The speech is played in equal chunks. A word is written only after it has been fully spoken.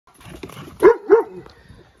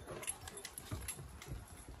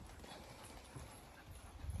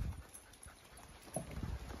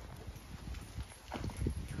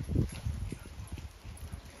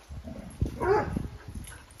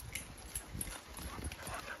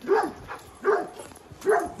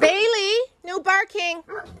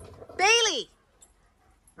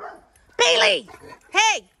Hey!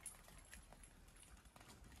 Hey!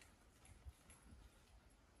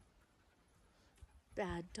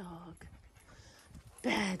 Bad dog.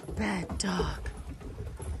 Bad dog.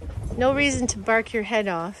 No reason to bark your head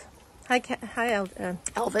off. Hi,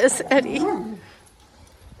 Elvis, Eddie.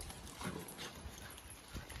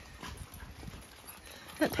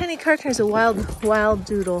 That Penny Carter's a wild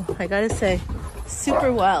doodle, I gotta say.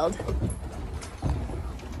 Super wild.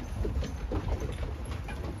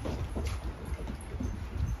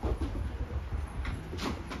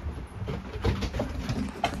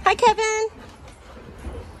 Hi, Kevin.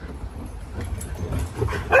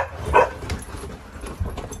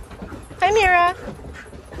 Hi, Mira.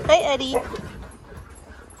 Hi, Eddie.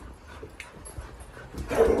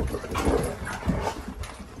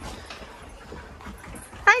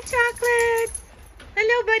 Hi, Chocolate.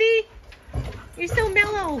 Hello, buddy. You're so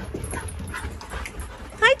mellow.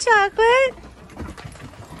 Hi, Chocolate.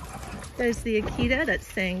 There's the Akita.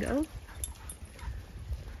 That's Sango.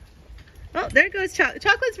 Oh, there goes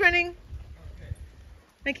Chocolate's running.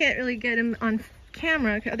 I can't really get him on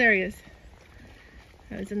camera. Oh, there he is.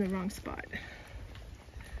 I was in the wrong spot.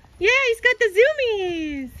 Yeah, he's got the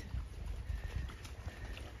zoomies.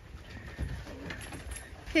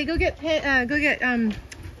 Okay, go get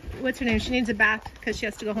what's her name? She needs a bath because she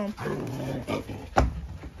has to go home.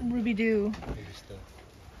 Ruby Doo.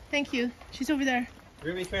 Thank you. She's over there.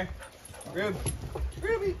 Ruby, come here.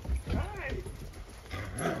 Ruby. Hi.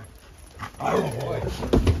 Oh boy.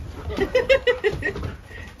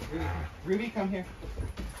 Ruby, come here.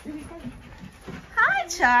 Ruby, come. Hi,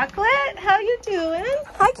 Chocolate. How you doing?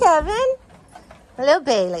 Hi, Kevin. Hello,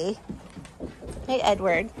 Bailey. Hey,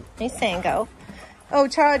 Edward. Hey, Sango. Oh,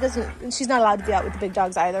 Chara doesn't. She's not allowed to be out with the big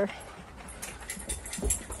dogs either.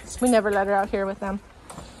 We never let her out here with them.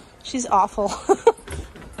 She's awful.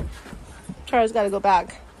 Chara's got to go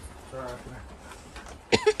back.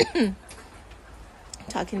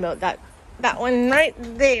 Talking about that one right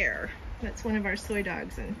there. That's one of our soy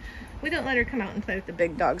dogs, and we don't let her come out and play with the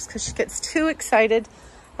big dogs because she gets too excited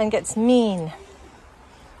and gets mean.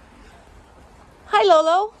 Hi,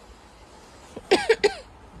 Lolo.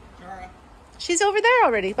 She's over there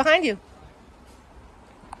already, behind you.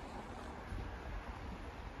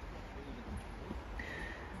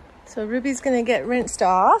 So Ruby's gonna get rinsed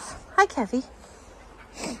off. Hi, Kevy.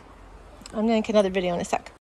 I'm gonna make another video in a sec.